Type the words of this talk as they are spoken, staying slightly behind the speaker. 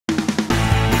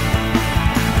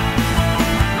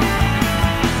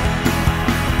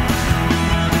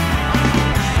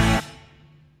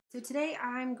Today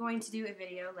I'm going to do a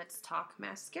video, let's talk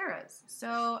mascaras.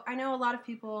 So I know a lot of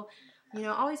people,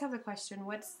 always have the question,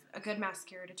 what's a good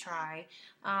mascara to try?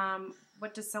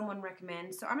 What does someone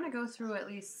recommend? So I'm going to go through at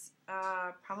least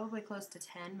probably close to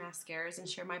 10 mascaras and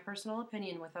share my personal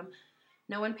opinion with them.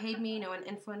 No one paid me, no one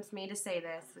influenced me to say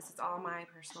this. This is all my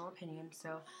personal opinion.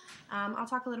 So I'll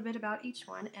talk a little bit about each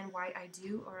one and why I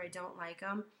do or I don't like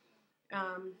them.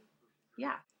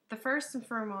 Yeah. The first and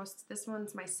foremost, this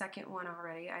one's my second one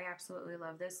already. I absolutely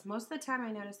love this. Most of the time I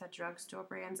notice that drugstore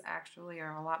brands actually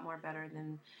are a lot more better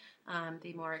than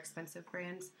the more expensive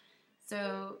brands.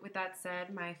 So with that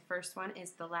said, my first one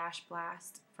is the Lash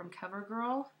Blast from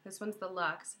Covergirl. This one's the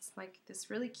Luxe. It's like this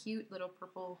really cute little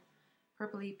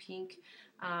purpley pink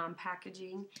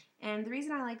packaging. And the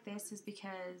reason I like this is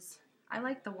because I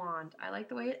like the wand. I like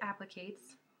the way it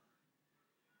applicates.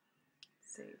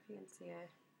 Let's see if you can see it.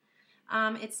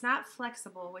 It's not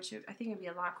flexible, which I think would be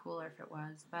a lot cooler if it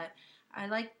was, but I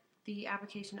like the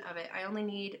application of it. I only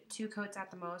need 2 coats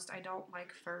at the most. I don't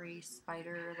like furry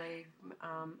spider leg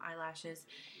eyelashes,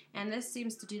 and this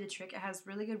seems to do the trick. It has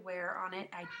really good wear on it.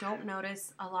 I don't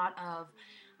notice a lot of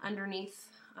underneath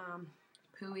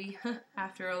pooey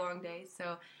after a long day,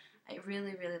 so I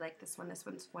really, really like this one. This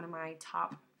one's one of my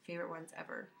top favorite ones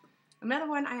ever. Another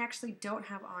one I actually don't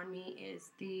have on me is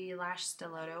the Lash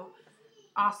Stiletto.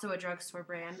 Also a drugstore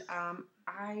brand.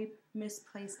 I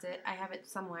misplaced it. I have it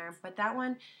somewhere. But that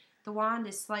one, the wand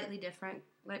is slightly different,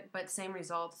 but same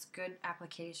results. Good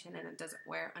application, and it doesn't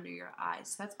wear under your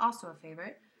eyes. So that's also a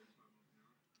favorite.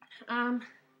 The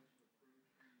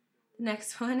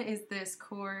next one is this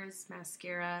Korres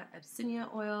Mascara Absinthe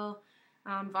Oil,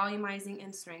 volumizing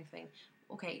and strengthening.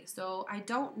 Okay, so I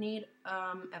don't need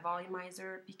a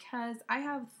volumizer because I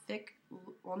have thick,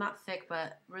 well not thick,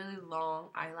 but really long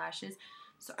eyelashes.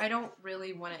 So I don't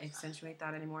really want to accentuate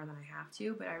that any more than I have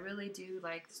to, but I really do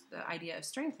like the idea of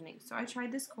strengthening. So I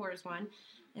tried this Korres one.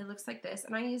 It looks like this,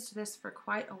 and I used this for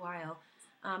quite a while.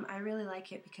 I really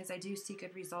like it because I do see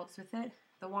good results with it.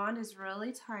 The wand is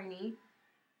really tiny.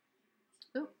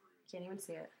 Ooh, can't even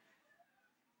see it.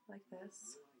 Like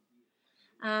this.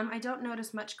 I don't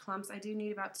notice much clumps. I do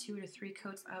need about 2 to 3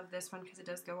 coats of this one because it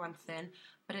does go on thin,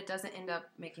 but it doesn't end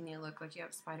up making you look like you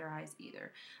have spider eyes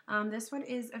either. This one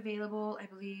is available, I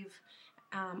believe,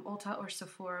 Ulta or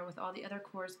Sephora with all the other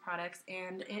Korres products,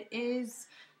 and it is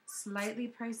slightly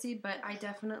pricey, but I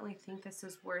definitely think this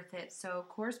is worth it. So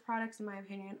Korres products, in my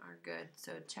opinion, are good,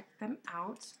 so check them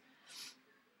out.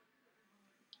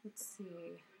 Let's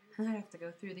see. I have to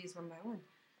go through these one by one.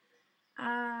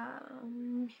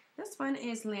 This one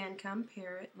is Lacome,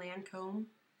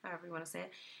 however you want to say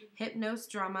it. Hypnose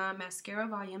Drama Mascara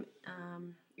Volume,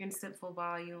 Instant Full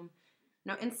Body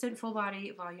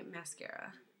Volume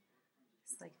Mascara.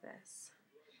 It's like this.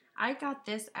 I got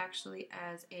this actually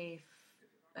as a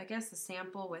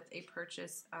sample with a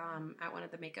purchase at one of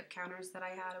the makeup counters that I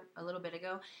had a little bit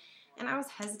ago, and I was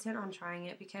hesitant on trying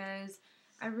it because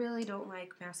I really don't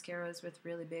like mascaras with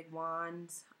really big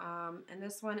wands, and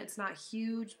this one, it's not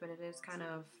huge, but it is kind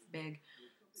of big.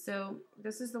 So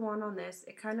this is the one on this.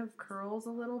 It kind of curls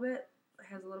a little bit. It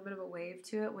has a little bit of a wave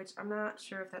to it, which I'm not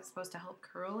sure if that's supposed to help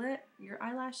curl your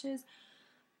eyelashes,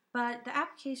 but the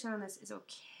application on this is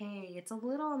okay. It's a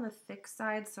little on the thick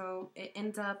side, so it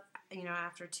ends up,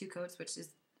 after 2 coats, which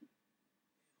is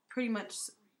pretty much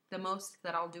the most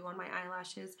that I'll do on my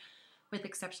eyelashes, with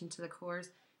exception to the Korres.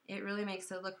 It really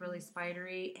makes it look really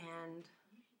spidery and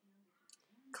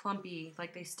clumpy,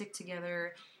 like they stick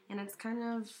together, and it's kind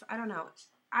of, I don't know.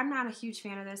 I'm not a huge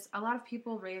fan of this. A lot of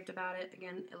people raved about it.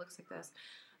 Again, it looks like this.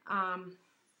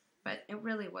 But it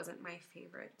really wasn't my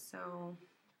favorite, so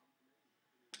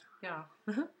yeah.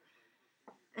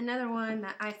 Another one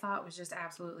that I thought was just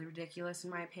absolutely ridiculous, in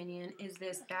my opinion, is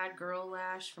this Bad Girl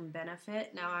Lash from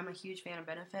Benefit. Now, I'm a huge fan of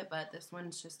Benefit, but this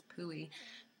one's just pooey.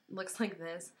 Looks like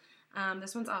this.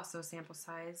 This one's also sample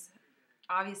size.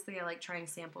 Obviously, I like trying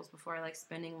samples before I like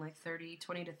spending like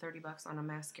 20 to 30 bucks on a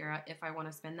mascara if I want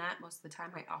to spend that. Most of the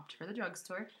time, I opt for the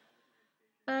drugstore.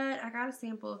 But I got a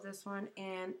sample of this one,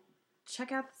 and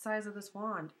check out the size of this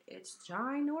wand. It's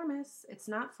ginormous. It's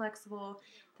not flexible.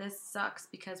 This sucks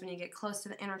because when you get close to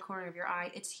the inner corner of your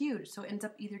eye, it's huge. So it ends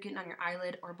up either getting on your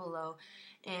eyelid or below,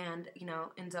 and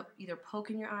ends up either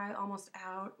poking your eye almost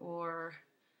out or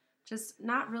just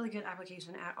not really good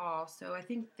application at all. So I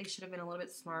think they should have been a little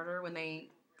bit smarter when they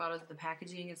thought of the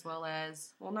packaging, as well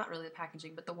as, well, not really the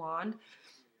packaging, but the wand,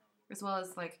 as well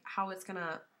as like how it's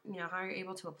gonna, how you're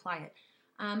able to apply it.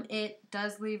 It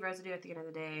does leave residue at the end of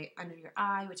the day under your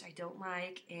eye, which I don't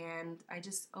like, and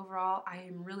overall, I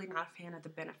am really not a fan of the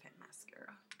Benefit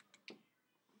mascara.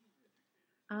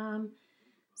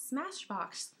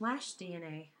 Smashbox Lash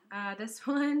DNA. This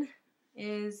one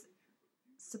is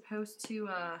supposed to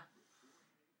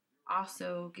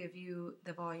also give you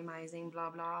the volumizing blah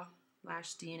blah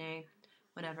lash DNA,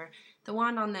 whatever. The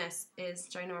wand on this is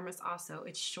ginormous also.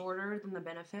 It's shorter than the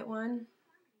Benefit one.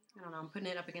 I don't know, I'm putting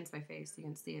it up against my face so you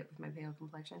can see it with my pale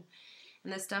complexion.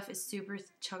 And this stuff is super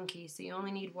chunky, so you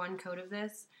only need one coat of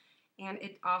this. And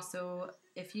it also,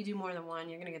 if you do more than one,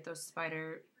 you're going to get those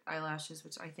spider eyelashes,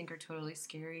 which I think are totally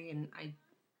scary, and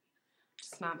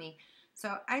just not me.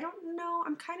 So I don't know,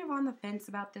 I'm kind of on the fence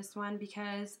about this one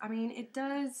because, I mean, it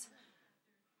does,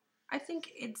 I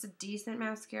think it's a decent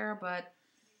mascara, but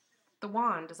the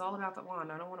wand is all about the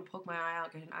wand. I don't want to poke my eye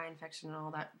out, get an eye infection and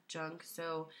all that junk,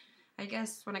 so I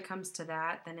guess when it comes to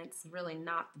that, then it's really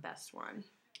not the best one.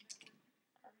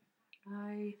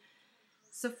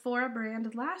 Sephora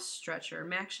brand lash stretcher,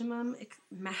 maximum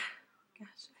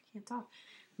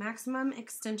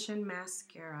extension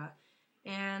mascara.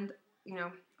 And, you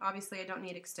know, obviously I don't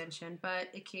need extension, but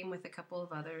it came with a couple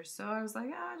of others, so I was like,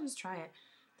 oh, I'll just try it.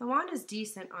 The wand is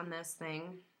decent on this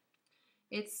thing.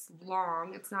 It's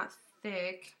long, it's not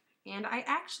thick, and I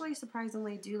actually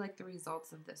surprisingly do like the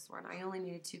results of this one. I only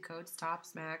needed 2 coats,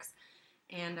 tops, max,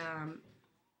 and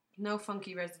no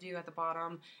funky residue at the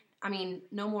bottom. I mean,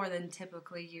 no more than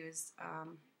typically used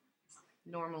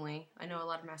normally. I know a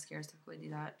lot of mascaras typically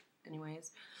do that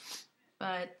anyways.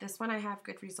 But this one I have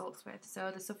good results with.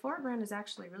 So the Sephora brand is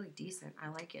actually really decent. I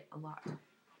like it a lot.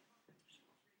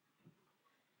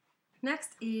 Next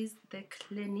is the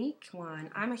Clinique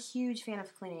one. I'm a huge fan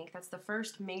of Clinique. That's the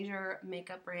first major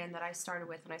makeup brand that I started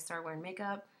with when I started wearing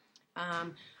makeup.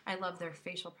 I love their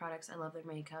facial products. I love their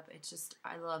makeup. It's just,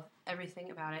 I love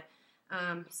everything about it.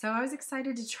 So I was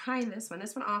excited to try this one.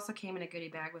 This one also came in a goodie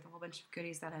bag with a whole bunch of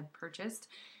goodies that I had purchased.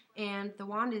 And the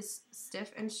wand is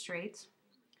stiff and straight.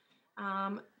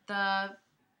 I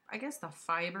guess the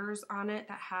fibers on it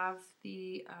that have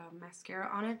the mascara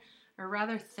on it are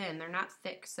rather thin. They're not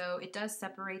thick, so it does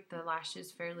separate the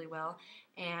lashes fairly well,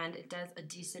 and it does a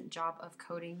decent job of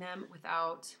coating them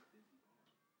without,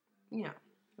 you know,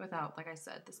 without, like I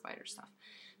said, the spider stuff.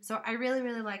 So I really,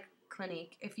 really like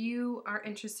Clinique. If you are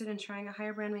interested in trying a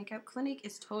higher brand makeup, Clinique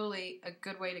is totally a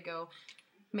good way to go.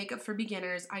 Makeup for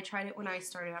beginners. I tried it when I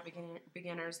started out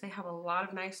beginners. They have a lot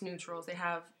of nice neutrals. They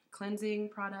have cleansing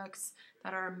products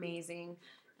that are amazing.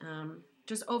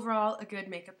 Just overall a good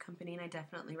makeup company, and I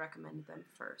definitely recommend them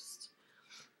first.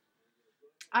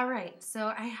 Alright,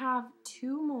 so I have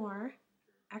 2 more,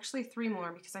 actually 3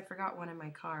 more because I forgot one in my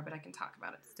car, but I can talk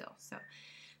about it still. So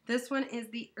this one is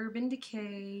the Urban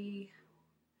Decay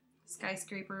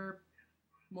Skyscraper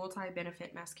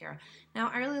Multi-Benefit Mascara.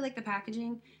 Now I really like the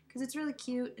packaging because it's really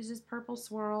cute. It's just purple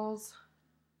swirls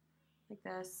like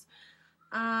this.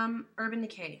 Urban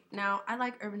Decay. Now, I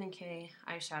like Urban Decay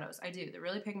eyeshadows. I do. They're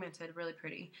really pigmented, really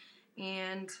pretty.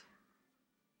 And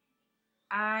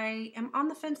I am on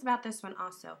the fence about this one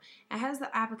also. It has the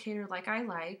applicator like I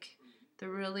like. The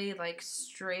really like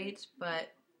straight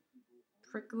but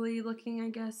prickly looking, I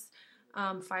guess,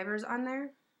 fibers on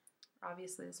there.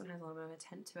 Obviously, this one has a little bit of a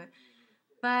tint to it.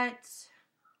 But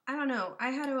I don't know. I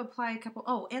had to apply a couple.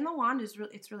 Oh, and the wand is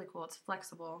it's really cool. It's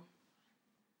flexible.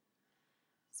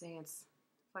 See, it's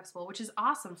flexible, which is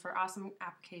awesome for awesome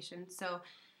application. So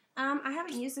I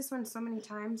haven't used this one so many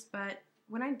times, but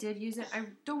when I did use it, I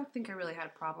don't think I really had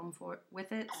a problem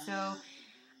with it. So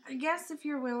I guess if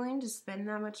you're willing to spend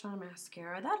that much on a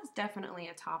mascara, that is definitely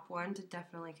a top one to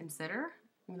definitely consider.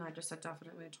 I just said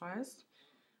definitely twice.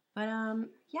 But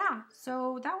yeah,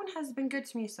 so that one has been good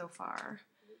to me so far.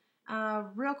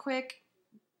 Real quick,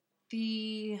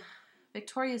 the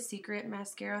Victoria's Secret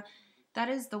mascara. That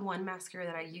is the one mascara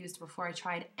that I used before I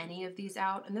tried any of these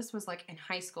out, and this was like in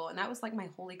high school, and that was like my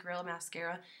holy grail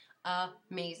mascara.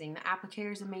 Amazing. The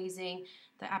applicator's amazing.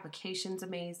 The application's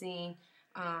amazing.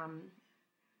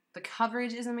 The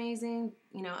coverage is amazing.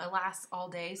 You know, it lasts all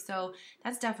day, so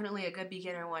that's definitely a good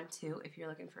beginner one too if you're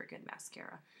looking for a good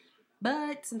mascara.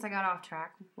 But since I got off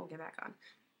track, we'll get back on.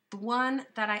 The one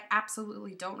that I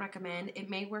absolutely don't recommend, it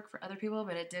may work for other people,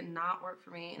 but it did not work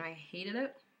for me, and I hated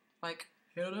it. Like,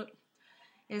 hated it.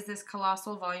 Is this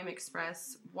Colossal Volume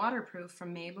Express waterproof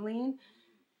from Maybelline.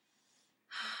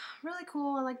 Really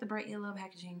cool. I like the bright yellow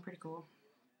packaging. Pretty cool.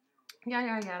 Yada,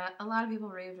 yada, yada. A lot of people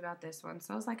raved about this one,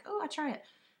 so I was like, oh, I'll try it.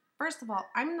 First of all,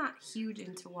 I'm not huge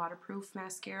into waterproof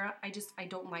mascara. I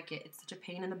don't like it. It's such a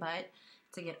pain in the butt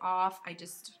to get off.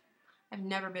 I've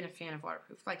never been a fan of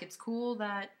waterproof. Like, it's cool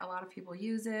that a lot of people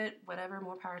use it, whatever,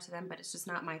 more power to them, but it's just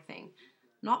not my thing.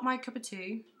 Not my cup of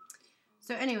tea.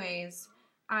 So anyways,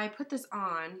 I put this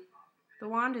on. The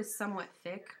wand is somewhat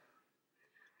thick.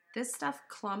 This stuff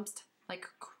clumps like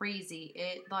crazy.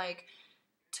 It like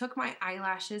took my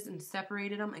eyelashes and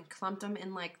separated them and clumped them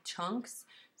in like chunks.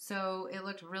 So it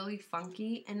looked really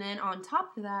funky. And then on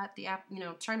top of that,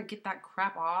 trying to get that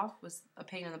crap off was a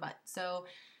pain in the butt. So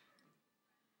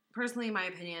personally, in my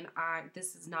opinion,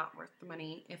 this is not worth the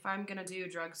money. If I'm going to do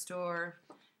drugstore,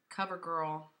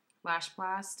 Covergirl Lash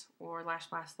Blast or Lash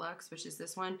Blast Luxe, which is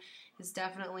this one, is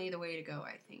definitely the way to go,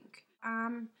 I think.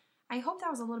 I hope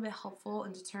that was a little bit helpful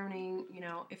in determining,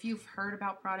 if you've heard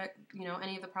about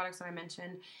any of the products that I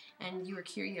mentioned and you were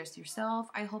curious yourself.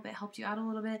 I hope it helped you out a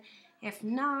little bit. If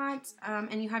not,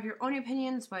 and you have your own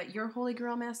opinions, what your holy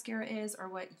grail mascara is or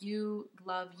what you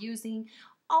love using,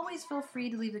 always feel free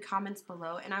to leave the comments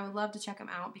below, and I would love to check them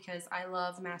out because I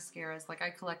love mascaras. Like, I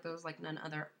collect those like none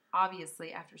other,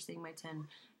 obviously, after seeing my 10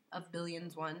 of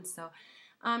billions ones. So,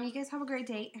 you guys have a great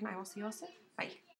day, and I will see you all soon. Bye.